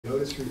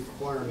Notice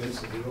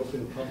requirements of the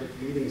Open Public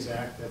Meetings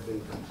Act have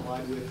been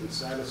complied with and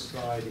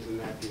satisfied in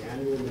that the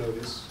annual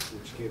notice,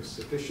 which gives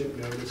sufficient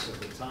notice of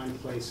the time,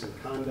 place,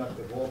 and conduct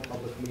of all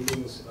public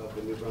meetings of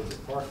the New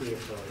Brunswick Parking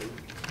Authority,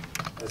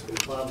 has been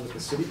filed with the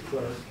city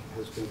clerk,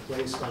 has been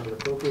placed on an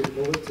appropriate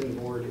bulletin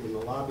board in the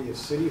lobby of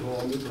City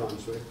Hall, New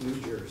Brunswick, New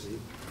Jersey,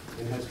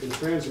 and has been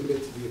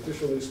transmitted to the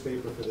official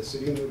newspaper for the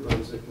city of New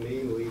Brunswick,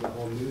 namely the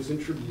Home News and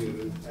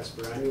Tribune, as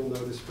per annual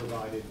notice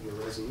provided in a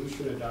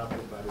resolution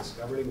adopted by this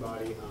governing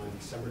body on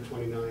December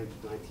 29,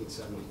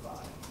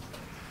 1975.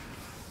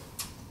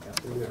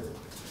 Afternoon, everyone.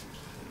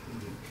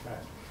 Okay.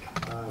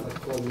 Let's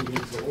call the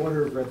meeting to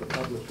order. Read the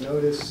public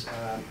notice.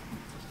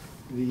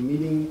 The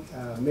meeting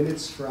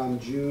minutes from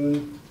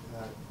June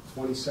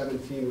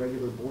 2017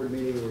 regular board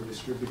meeting were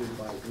distributed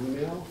by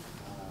email.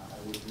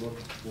 I would look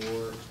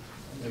for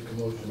Make a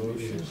motion to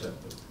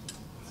accept it.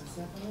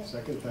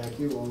 second. Thank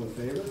you. All in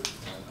favor?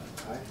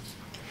 Aye.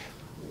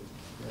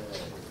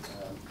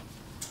 Okay.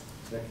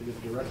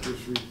 Executive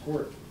Director's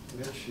report.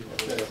 Mitch, you want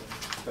to-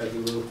 Thank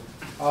you, Lou.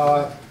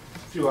 A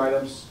few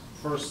items.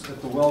 First,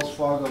 at the Wells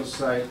Fargo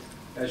site,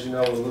 as you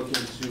know, we're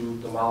looking to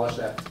demolish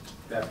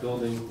that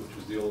building, which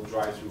was the old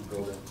drive-through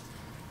building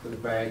for the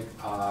bank.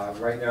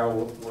 Right now,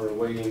 we're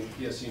awaiting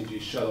PSC&G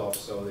shut-off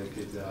so they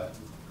could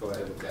go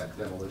ahead with that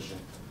demolition.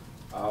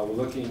 We're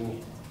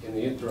looking in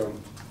the interim,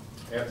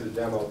 after the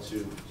demo,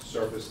 to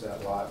surface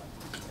that lot,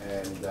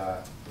 and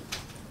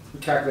we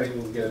calculate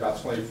we'll get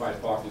about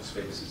 25 parking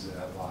spaces in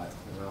that lot.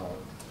 And our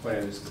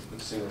plan is to put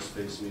single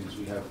space meters.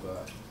 We have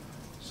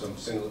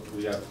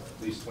we have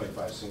at least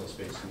 25 single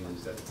space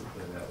meters that we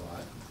put in that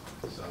lot.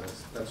 So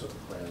that's what the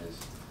plan is.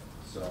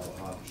 So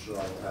I'm sure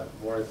I will have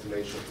more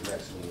information at the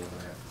next meeting on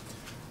that.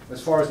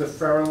 As far as the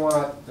Ferrin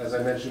lot, as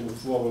I mentioned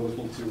before, we're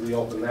looking to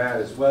reopen that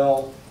as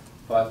well.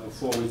 But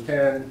before we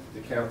can,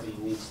 the county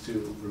needs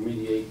to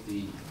remediate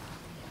the,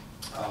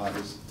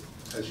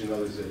 as you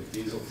know, there's a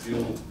diesel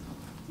fuel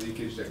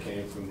leakage that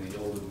came from the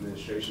old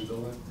administration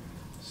building.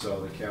 So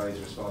the county is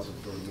responsible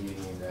for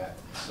remediating that.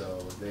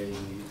 So they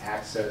need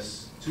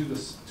access to the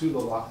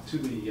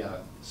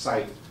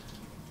site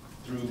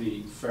through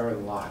the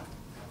Ferrin lot.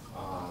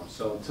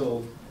 So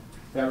until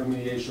that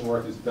remediation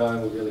work is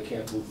done, we really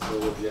can't move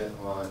forward yet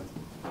on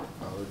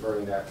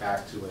reverting that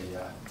back to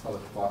a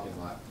public parking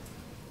lot.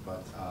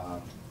 But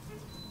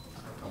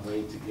I'm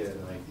waiting to get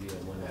an idea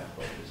of when that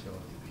vote is going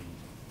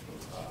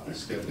to be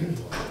scheduled.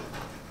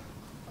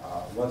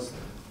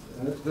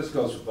 And this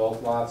goes for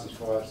both lots, as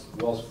far as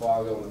Wells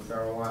Fargo and the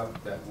Ferrin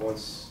lot, that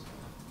once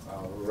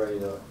we're ready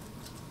to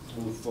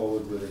move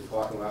forward with a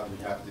parking lot, we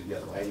have to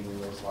get lighting in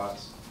those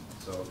lots.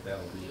 So that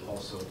will be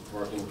also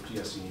working with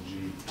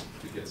PSC&G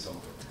to get some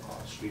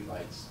street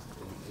lights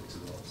into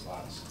those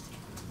lots.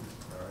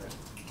 All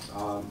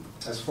right.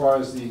 As far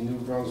as the New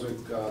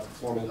Brunswick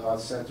Performing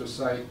Arts Center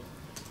site,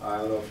 I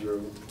don't know if you're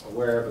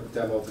aware, but the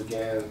demo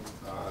began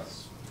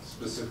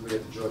specifically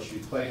at the George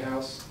Street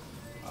Playhouse.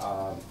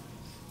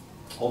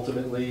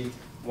 Ultimately,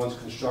 once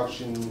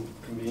construction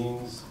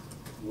convenes,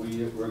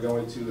 we're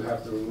going to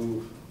have to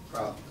remove,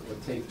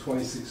 take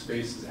 26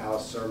 spaces out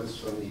of service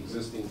from the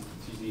existing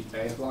TD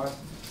Bank lot.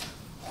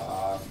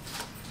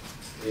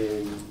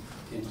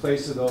 In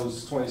place of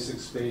those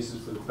 26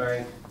 spaces for the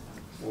bank,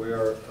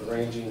 we're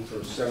arranging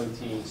for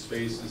 17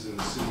 spaces in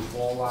the City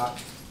Hall lot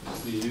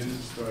to be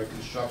used during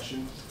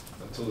construction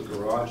until the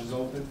garage is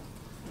open.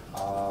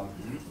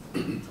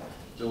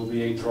 There will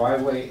be a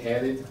driveway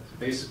added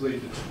basically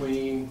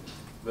between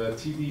the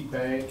TD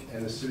Bank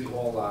and the City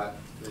Hall lot.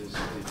 There's a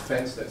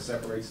fence that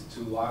separates the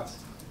two lots.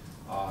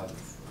 A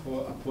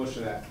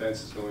portion of that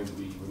fence is going to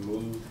be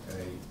removed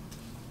and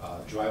a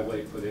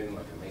driveway put in,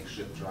 like a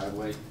makeshift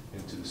driveway,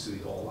 into the City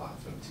Hall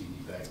lot from the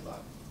TD Bank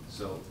lot.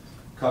 So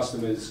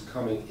customers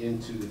coming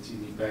into the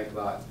TD Bank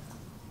lot,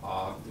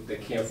 if they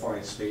can't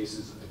find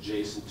spaces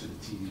adjacent to the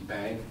TD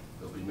Bank,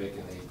 they'll be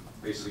making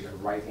basically a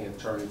right-hand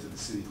turn into the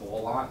City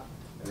Hall lot,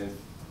 and then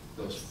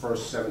those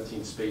first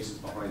 17 spaces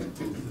behind the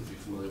booth, if you're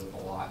familiar with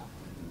the lot,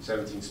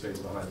 17 spaces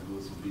behind the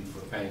booth will be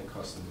for bank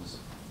customers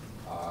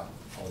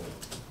only.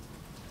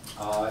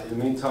 In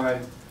the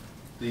meantime,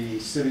 the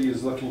city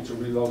is looking to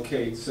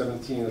relocate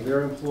 17 of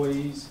their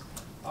employees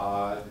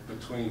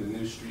between the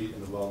New Street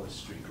and the Wellness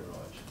Street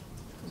garage.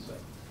 So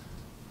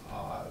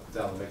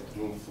that'll make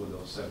room for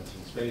those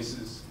 17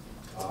 spaces.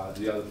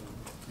 The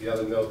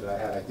other note that I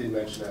had, I did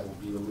mention that we'll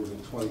be removing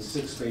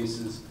 26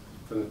 spaces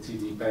from the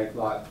TD Bank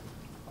lot.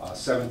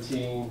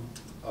 17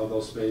 of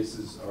those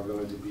spaces are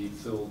going to be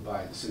filled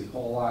by the City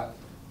Hall lot.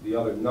 The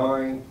other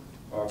 9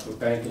 are for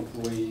bank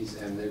employees,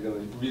 and they're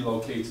going to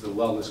relocate to the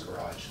Wellness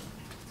garage.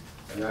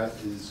 And that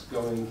is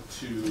going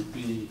to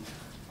be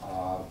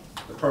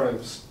the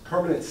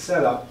permanent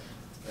setup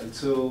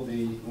until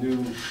the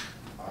new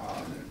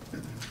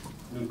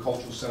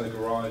Cultural Center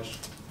garage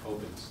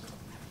opens.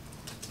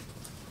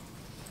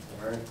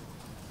 All right.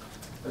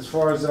 As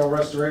far as our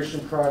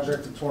restoration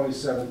project for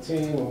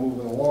 2017, we're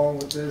moving along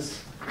with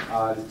this.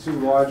 The two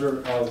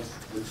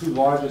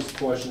largest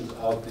portions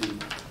of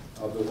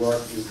the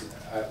work is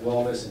at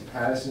Wellness and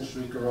Patterson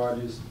Street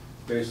garages.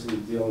 basically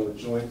dealing with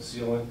joint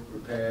sealant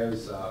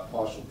repairs,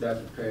 partial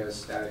depth repairs,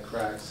 static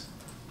cracks,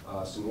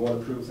 some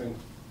waterproofing.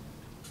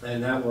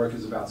 And that work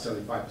is about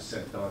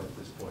 75% done at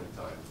this point in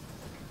time.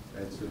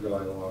 And it's been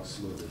going along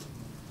smoothly.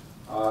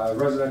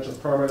 Residential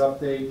permit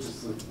update,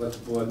 just to let the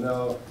board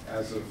know,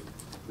 as of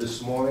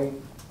this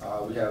morning,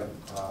 we have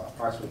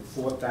approximately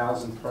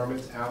 4,000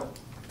 permits out.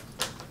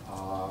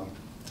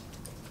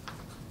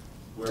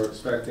 We're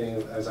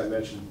expecting, as I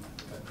mentioned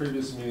at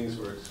previous meetings,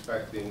 we're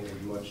expecting a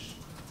much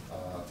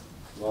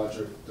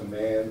larger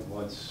demand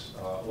once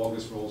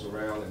August rolls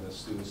around and the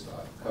students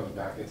start coming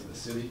back into the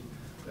city.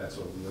 That's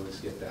what we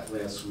always get that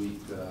last week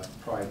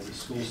prior to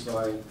school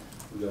starting.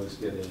 We always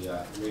get a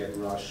mad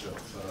rush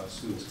of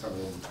students coming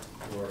in,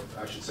 or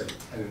I should say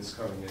tenants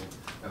coming in,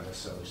 not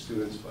necessarily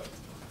students, but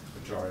the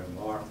majority of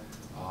them are,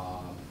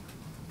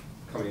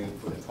 coming in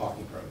for their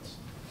parking permits.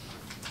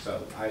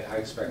 So I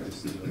expect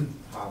this to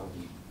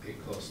probably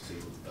get close to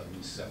at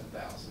least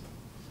 7,000.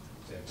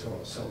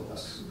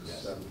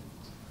 Yes.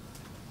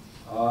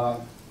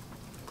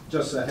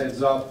 Just a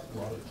heads up,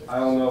 I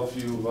don't know if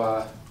you,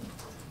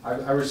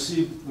 I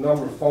received a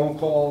number of phone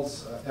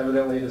calls.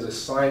 Evidently there's a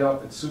sign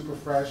up at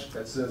Superfresh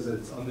that says that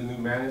it's under new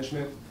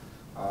management.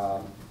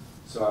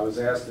 So I was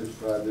asked if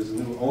there's a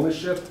new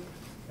ownership,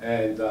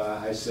 and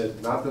I said,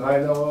 not that I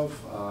know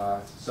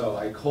of. So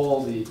I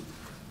called the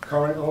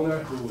current owner,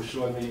 who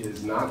assured me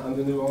is not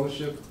under new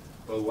ownership,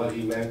 but what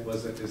he meant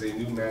was that there's a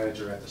new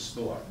manager at the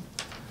store.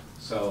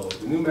 So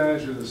the new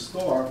manager of the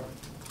store,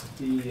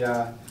 he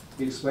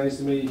explains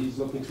to me he's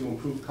looking to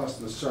improve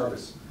customer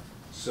service.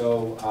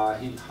 So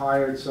he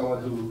hired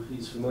someone who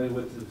he's familiar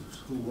with,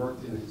 who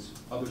worked in his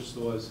other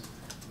stores,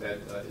 that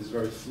is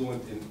very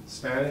fluent in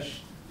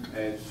Spanish,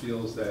 and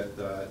feels that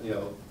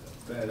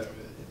better,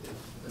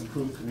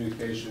 improved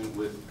communication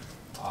with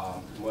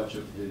much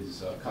of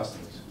his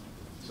customers.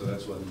 So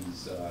that's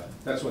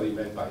what he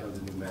meant by under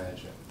new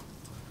management.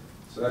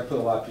 So that put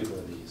a lot of people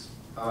at ease.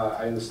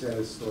 I understand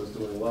this store is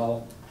doing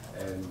well,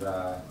 and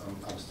I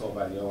was told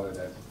by the owner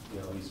that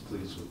he's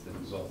pleased with the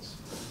results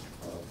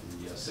of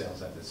the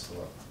sales at this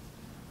store.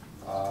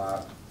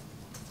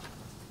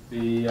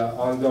 The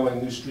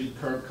ongoing New Street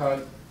curb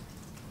cut,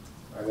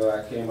 I know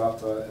that came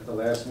up at the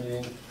last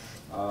meeting.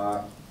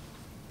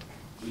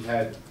 We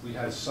had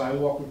a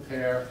sidewalk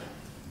repair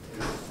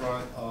in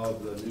front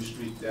of the New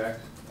Street deck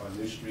on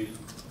New Street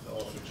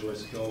off of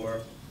Joyce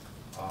Kilmer.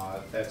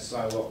 That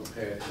sidewalk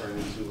repair turned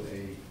into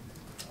a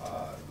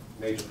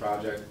major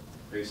project.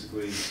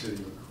 Basically, the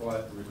city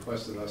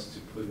requested us to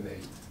put in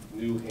a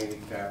new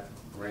handicap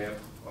ramp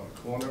on the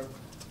corner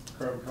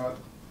curb cut.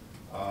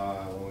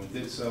 When we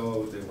did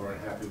so, they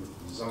weren't happy with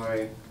the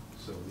design,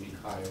 so we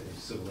hired a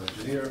civil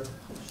engineer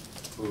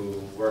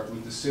who worked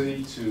with the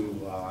city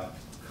to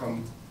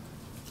come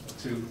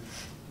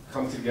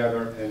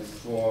together and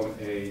form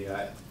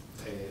an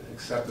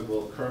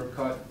acceptable curb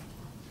cut.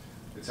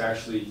 It's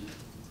actually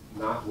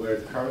not where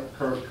the current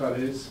curb cut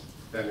is.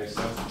 That makes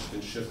sense. It's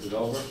been shifted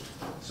over.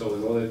 So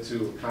in order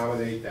to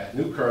accommodate that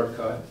new curb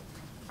cut,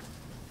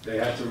 they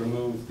had to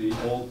remove the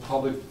old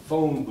public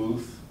phone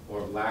booth,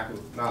 or lack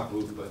of, not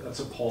booth, but that's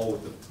a pole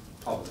with the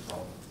public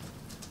phone.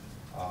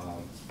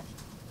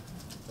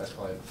 That's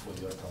probably before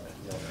your time.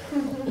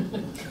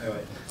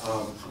 Anyway,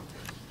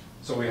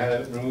 so we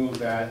had to remove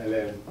that, and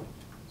then,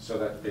 so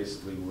that's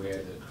basically where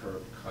the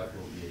curb cut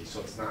will be.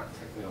 So it's not,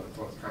 the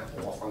phone's kind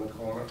of off on the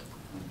corner,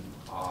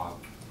 but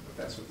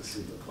that's what the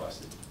city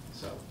requested.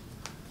 So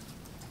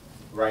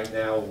right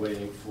now, we're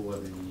waiting for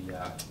the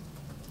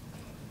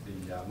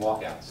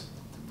markouts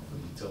for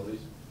the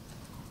utilities.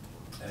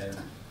 And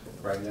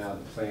right now,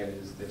 the plan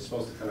is they're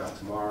supposed to come out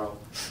tomorrow.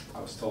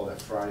 I was told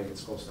that Friday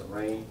it's supposed to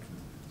rain.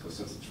 So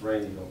since it's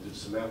raining, you don't do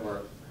cement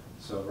work.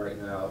 So right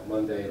now,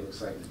 Monday, it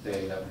looks like the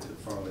day that we could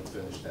finally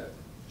finish that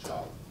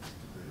job.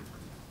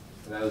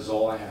 And that is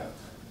all I have.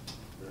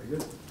 Very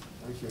good.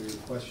 Thank you. Any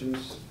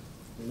questions,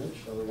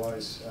 Mitch?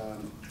 Otherwise,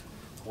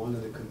 on to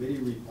the committee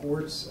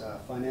reports.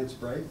 Finance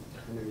break.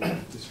 I know you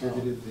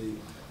distributed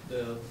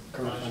the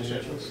current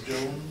financials.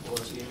 June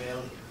was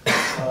emailed.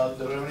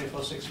 The revenue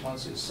for 6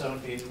 months is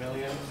 17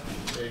 million.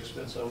 The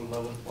expense of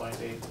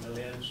 11.8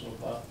 million so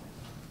far.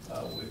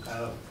 We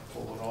kind of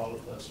overall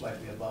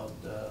slightly above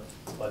the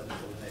budget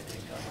of net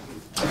income.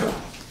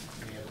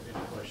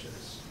 Any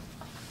questions?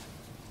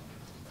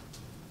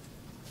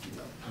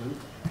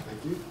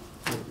 Thank you.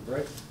 Thank you,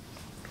 Brett.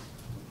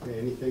 Okay,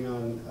 anything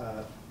on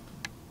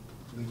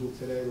legal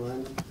today,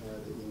 Len, that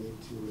you need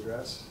to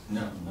address?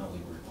 No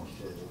legal report.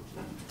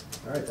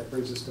 All right, that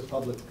brings us to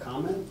public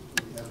comment.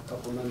 We have a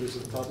couple members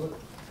of the public.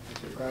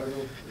 Mr.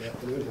 Cradaville, good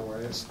afternoon. How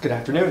are you? Good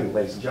afternoon,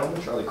 ladies and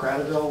gentlemen. Charlie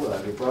Cradaville,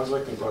 New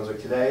Brunswick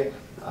Today.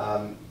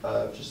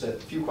 Just a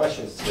few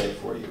questions today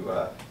for you.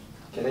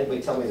 Can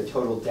anybody tell me the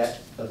total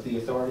debt of the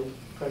authority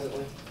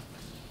presently?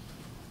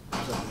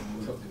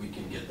 We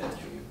can get that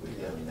to you.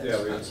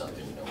 That's not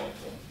something you know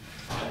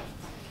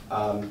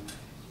of.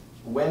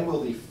 When will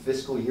the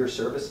fiscal year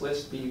service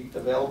list be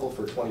available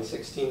for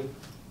 2016?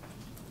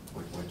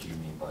 What do you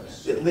mean by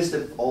that? The list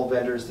of all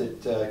vendors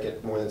that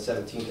get more than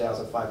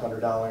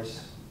 $17,500.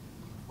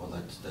 Well,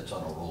 that's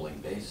on a rolling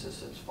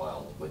basis. It's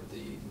filed with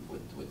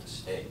the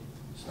state.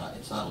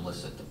 It's not a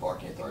list that the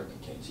parking authority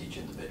maintains. Each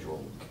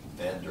individual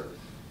vendor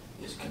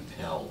is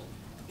compelled,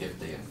 if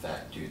they in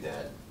fact do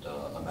that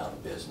amount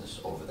of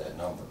business over that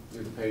number.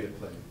 You're paid to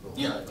play.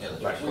 Yeah,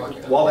 that's what I'm talking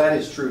about. While that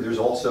is true, there's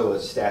also a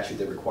statute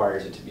that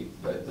requires it to be,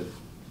 the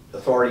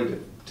authority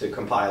to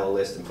compile a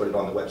list and put it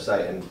on the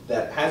website, and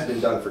that has been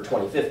done for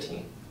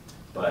 2015.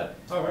 But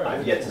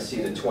I've yet to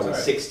see the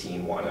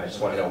 2016 one. I just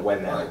want to know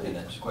when that will be.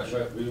 Next question.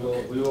 But we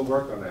will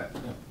work on that.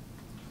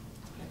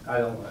 I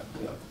don't,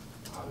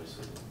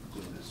 obviously,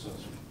 do this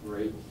since we're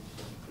able.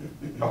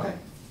 Okay.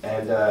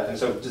 And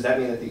so does that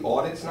mean that the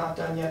audit's not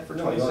done yet for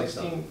No, the audit's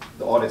 2016?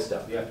 The audit's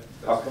done? Yeah,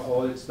 that's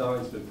all it's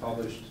done, it's been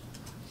published.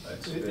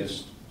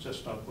 It's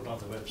just not put on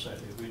the website,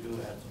 we do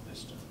have the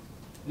list.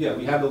 Yeah,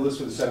 we have the list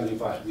for the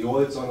 75. The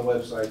audit's on the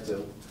website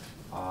too,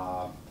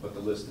 but the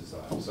list is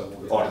not. So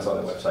The audit's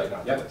on the website,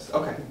 not the Yep. list.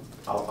 Okay.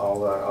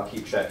 I'll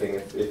keep checking.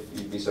 If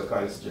you'd be so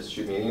kind as to just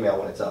shoot me an email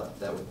when it's up,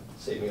 that would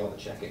save me all the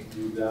checking.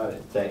 You got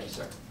it. Thank you,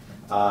 sir.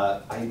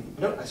 I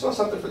saw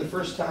something for the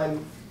first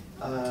time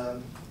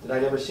that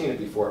I'd never seen it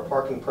before. A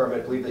parking permit,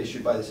 I believe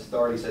issued by this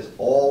authority, says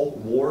all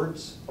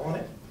wards on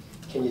it.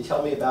 Can you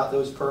tell me about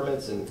those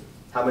permits and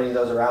how many of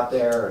those are out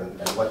there and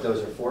what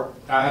those are for?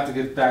 I have to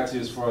get back to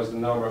you as far as the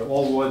number.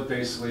 All wood,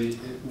 basically,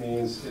 it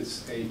means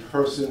it's a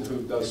person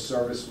who does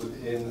service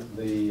within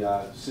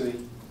the city.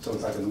 So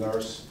it's like a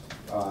nurse,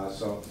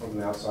 so from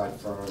an outside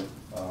firm,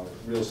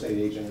 real estate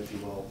agent, if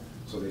you will,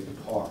 so they can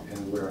park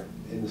anywhere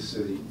in the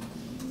city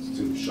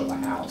to show a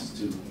house,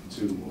 to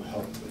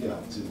help,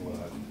 to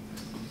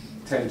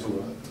tend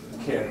to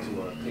care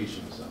to a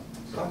patient or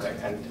something. Okay,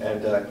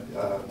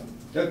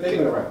 They've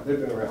been around, they've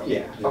been around.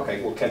 yeah,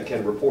 okay. Well,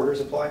 can reporters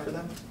apply for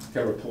them?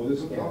 Can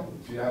reporters apply?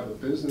 If you have a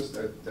business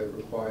that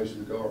requires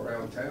you to go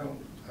around town,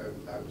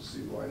 I would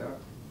see why not.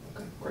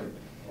 Okay, great.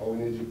 All we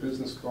need is your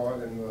business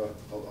card and a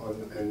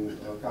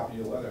copy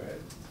of your letterhead.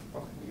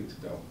 Okay. You're good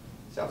to go.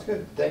 Sounds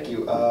good. Thank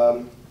you.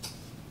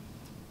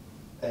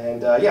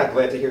 Yeah,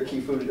 glad to hear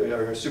Key Food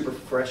or Super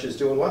Fresh is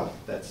doing well.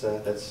 That's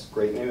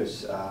great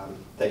news.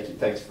 Thank you.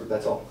 Thanks for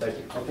that's all. Thank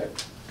you. Okay.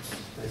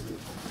 Thank you.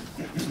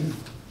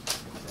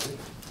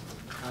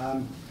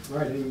 All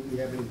right, we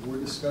have any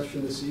board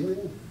discussion this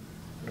evening?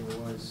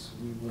 Otherwise,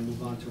 we will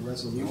move on to You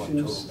resolutions. want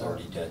total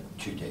authority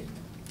to date?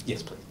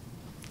 Yes, please.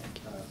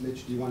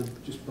 Mitch, do you want to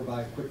just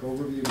provide a quick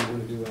overview? Do you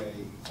want to do a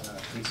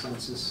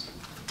consensus?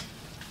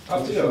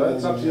 Up to you,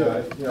 that's up to you.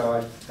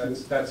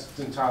 That's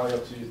entirely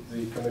up to you,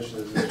 the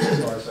commissioners,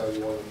 as far as how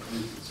you want to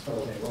use this.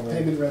 Okay, well,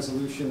 payment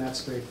resolution, that's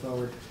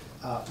straightforward.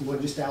 You want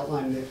to just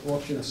outline the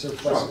auction of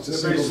surplus? It's a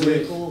single Basically,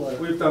 vehicle? or-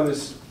 we've done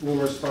this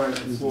numerous times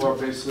before.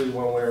 Basically,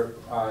 when we're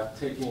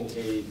taking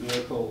a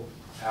vehicle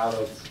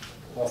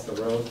off the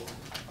road,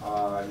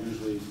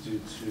 usually due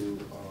to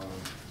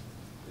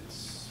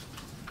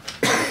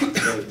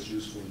its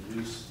useful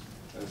use,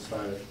 and it's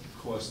going to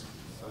cost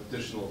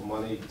additional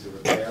money to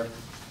repair.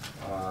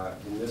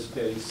 In this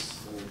case,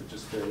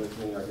 just bear with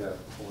me, I got to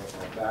pull up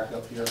my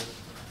backup here.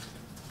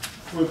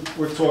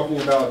 We're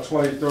talking about a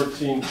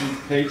 2013 Jeep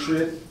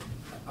Patriot.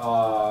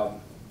 So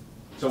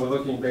we're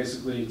looking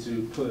basically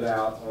to put it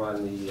out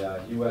on the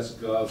US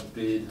Gov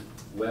bid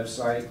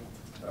website.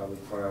 We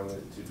found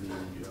it to be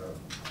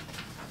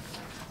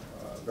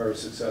very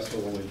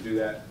successful when we do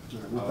that.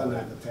 We've done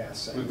that in the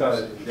past. We've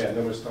done it, yeah,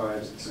 numerous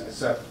times. It's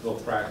acceptable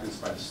practice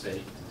by the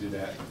state to do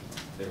that.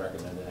 They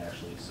recommend it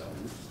actually, so.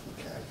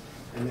 Okay.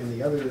 And then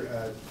the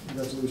other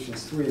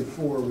resolutions 3 and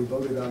 4, we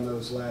voted on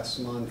those last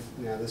month.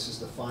 Now, this is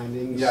the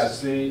findings.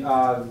 Yes, the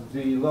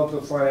local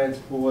finance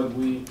board,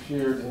 we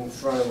appeared in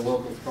front of the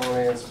local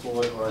finance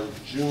board on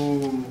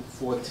June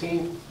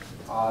 14th.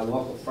 The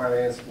local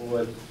finance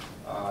board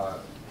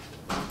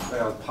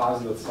found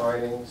positive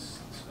findings.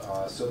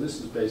 So this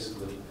is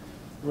basically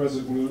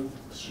resolution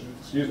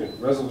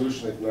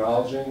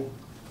acknowledging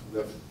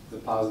the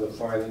positive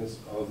findings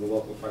of the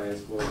local finance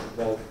board.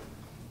 Both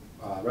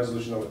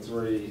resolution number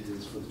 3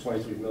 is for the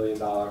 $23 million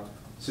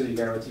city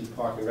guaranteed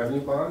parking revenue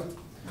bond,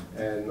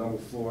 and number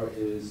 4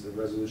 is the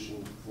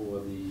resolution for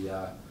the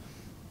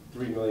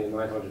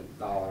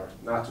 $3,900,000,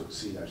 not to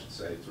exceed, I should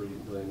say,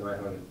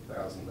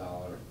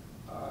 $3,900,000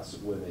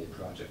 subordinated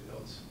project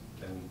notes,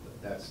 and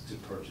that's to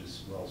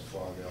purchase Wells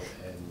Fargo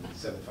and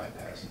 75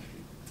 Patterson Street.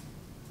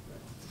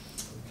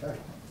 Okay.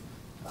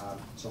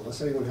 So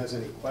unless anyone has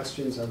any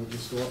questions, I would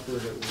just offer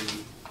that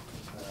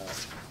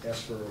we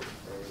ask for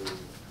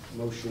a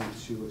motion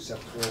to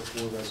accept all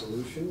 4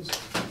 resolutions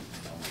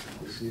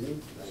this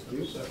evening. Thank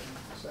you.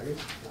 Second.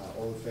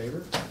 All in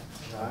favor?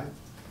 Aye.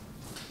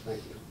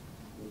 Thank you.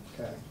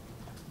 Okay.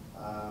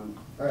 All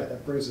right,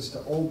 that brings us to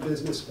old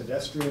business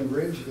pedestrian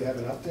bridge. Do you have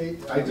an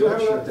update? I do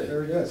have an update.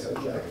 Very good.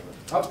 Okay.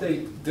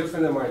 Update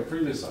different than my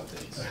previous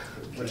updates,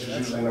 which is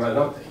usually not an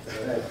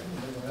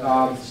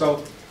update.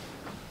 So,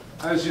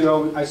 as you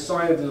know, I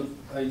signed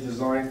a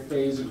design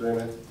phase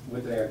agreement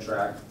with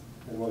Amtrak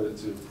in order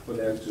for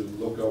them to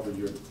look over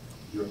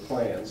your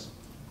plans.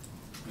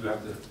 You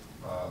have to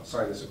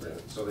sign this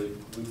agreement. So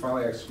we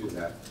finally executed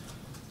that.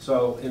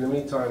 So in the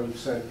meantime, we've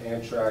sent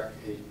Amtrak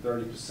a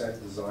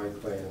 30% design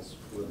plans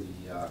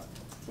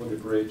for the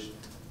bridge,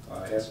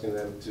 asking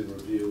them to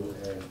review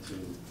and to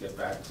get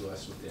back to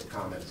us with their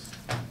comments.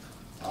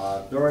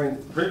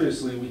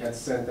 Previously, we had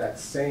sent that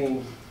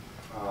same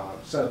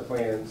set of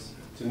plans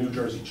to New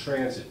Jersey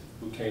Transit,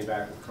 who came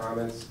back with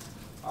comments.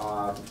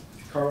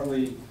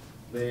 Currently,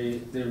 they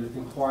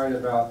inquired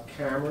about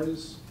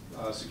cameras,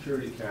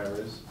 security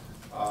cameras.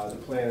 The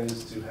plan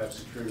is to have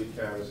security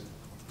cameras.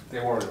 They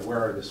weren't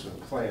aware of this from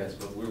the plans,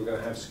 but we were going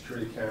to have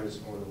security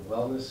cameras on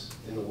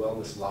in the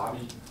wellness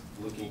lobby,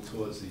 looking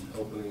towards the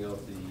opening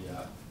of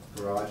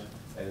the garage,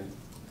 and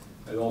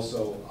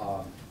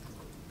also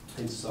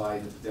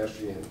inside the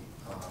pedestrian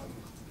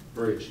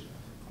bridge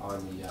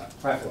on the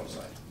platform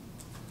side.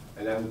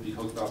 And that would be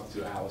hooked up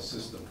to our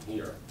system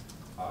here,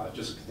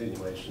 just a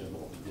continuation of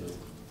what we do.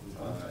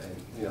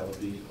 And it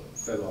would be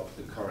fed off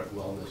the current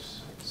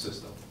wellness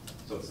system.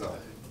 So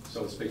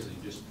it's basically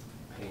just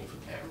paying for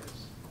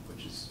cameras,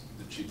 which is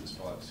the cheapest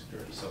part of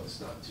security. So it's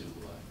not too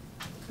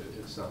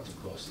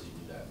costly to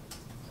do that.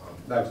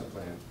 That was the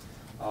plan.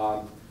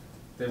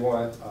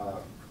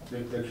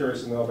 They're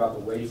curious to know about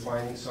the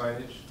wayfinding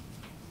signage,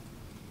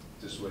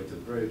 this way to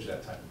the bridge,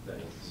 that type of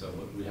thing. So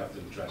we have to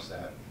address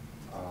that.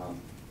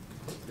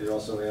 They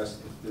also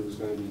asked if there was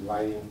going to be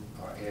lighting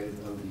added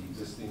on the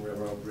existing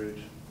railroad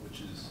bridge,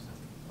 which is,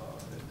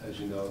 as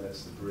you know,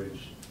 that's the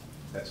bridge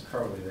that's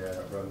currently there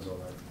that runs on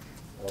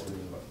Albany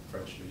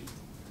Front Street,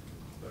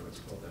 whatever it's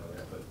called down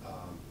there. But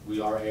we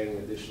are adding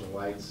additional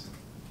lights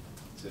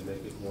to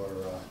make it more,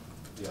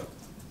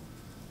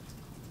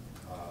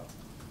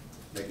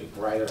 make it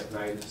brighter at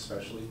night,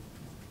 especially.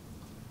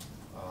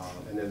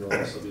 And then there'll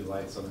also be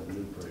lights on the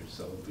new bridge,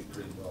 so it'll be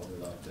pretty well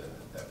lit up then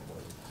at that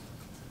point.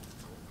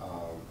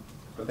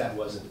 But that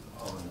wasn't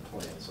on the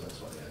plan, so that's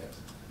why I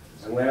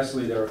asked. And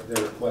lastly, they're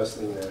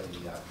requesting that,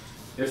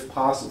 if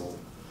possible,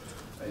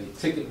 a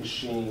ticket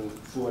machine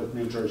for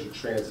New Jersey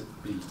Transit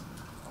be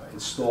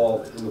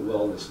installed in the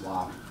wellness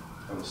lobby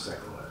on the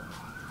second level.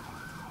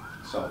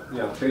 So,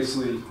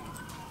 basically,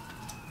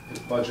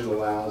 if budget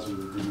allows, we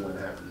would be more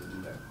than happy to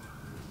do that.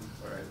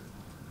 All right.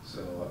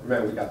 So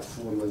remember, we got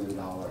the $4 million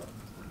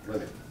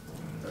limit.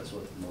 That's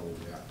what the money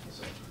we got.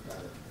 So,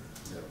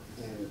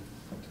 And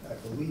I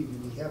believe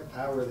we have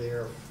power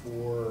there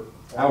for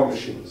our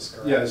machines.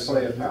 correct? Yeah, there's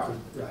plenty of power.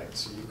 Right,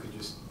 so you could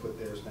just put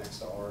theirs next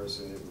to ours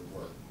and it would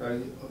work.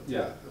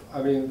 Yeah,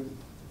 I mean,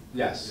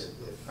 yes.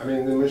 I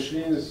mean, the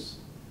machines,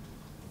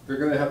 they're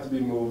going to have to be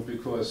moved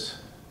because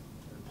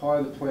part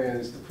of the plan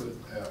is to put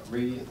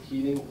radiant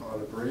heating on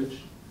the bridge,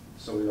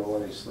 so we don't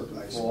want any slip and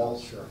Ice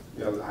falls. melt,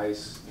 sure. The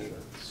ice,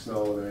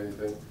 snow or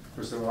anything.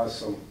 Because there are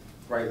some,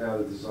 right now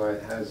the design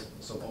has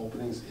some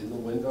openings in the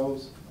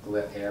windows to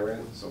let air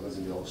in, so it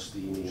doesn't get all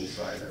steamy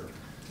inside there.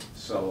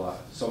 So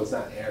it's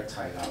not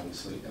airtight,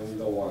 obviously, and we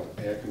don't want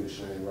air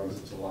conditioning. It runs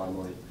into a lot of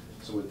money.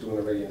 So we're doing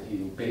a radiant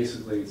heating.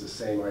 Basically, it's the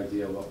same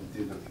idea of what we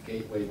did in the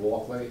Gateway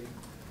Walkway,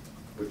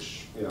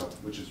 which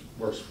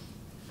works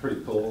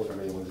pretty cool. I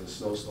mean, when there's a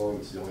snowstorm,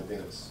 it's the only thing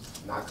that's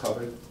not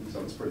covered,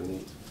 so it's pretty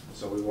neat.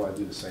 So we want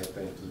to do the same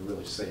thing because it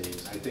really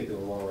saves. I think in the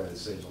long run, it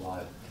saves a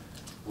lot of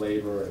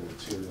labor and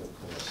material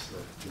costs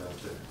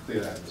to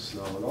clear out the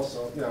snow, and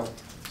also,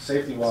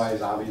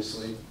 safety-wise,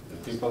 obviously,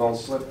 if people don't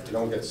slip, you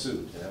don't get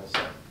sued.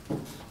 So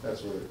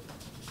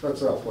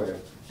that's our plan.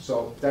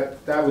 So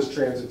that was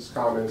Transit's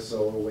comments.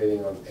 So we're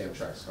waiting on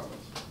Amtrak's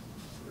comments.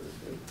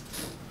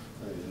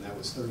 Right, and that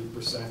was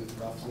 30%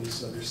 roughly,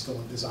 so there's still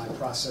a design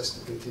process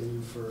to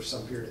continue for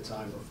some period of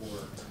time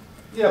before.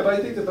 Yeah, but I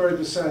think the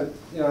 30%,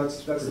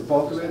 that's the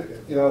bulk of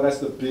it. That's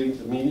the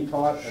meaty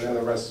part, and then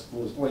the rest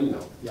was,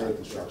 during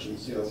construction,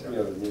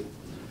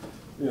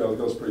 it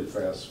goes pretty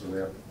fast from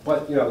there.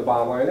 But, the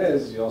bottom line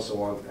is, you also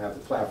want to have the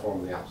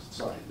platform on the opposite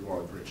side. You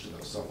want a bridge to go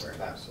somewhere.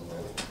 Absolutely.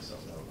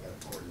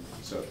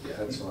 So, yeah,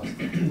 that's all. Okay.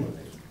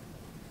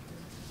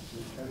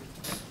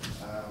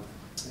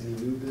 Any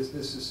new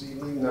business this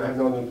evening? No, I have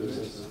no new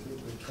business.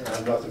 I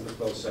have nothing for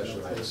closed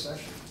session. Closed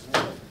session.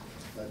 All right.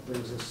 That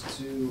brings us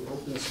to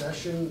open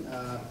session.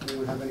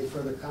 Anyone have any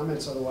further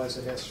comments? Otherwise,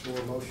 I'd ask for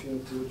a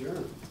motion to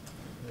adjourn.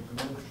 Make a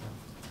motion.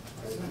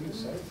 Thank you,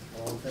 Seth.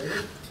 All in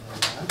favor?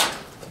 Aye.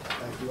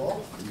 Thank you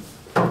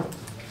all.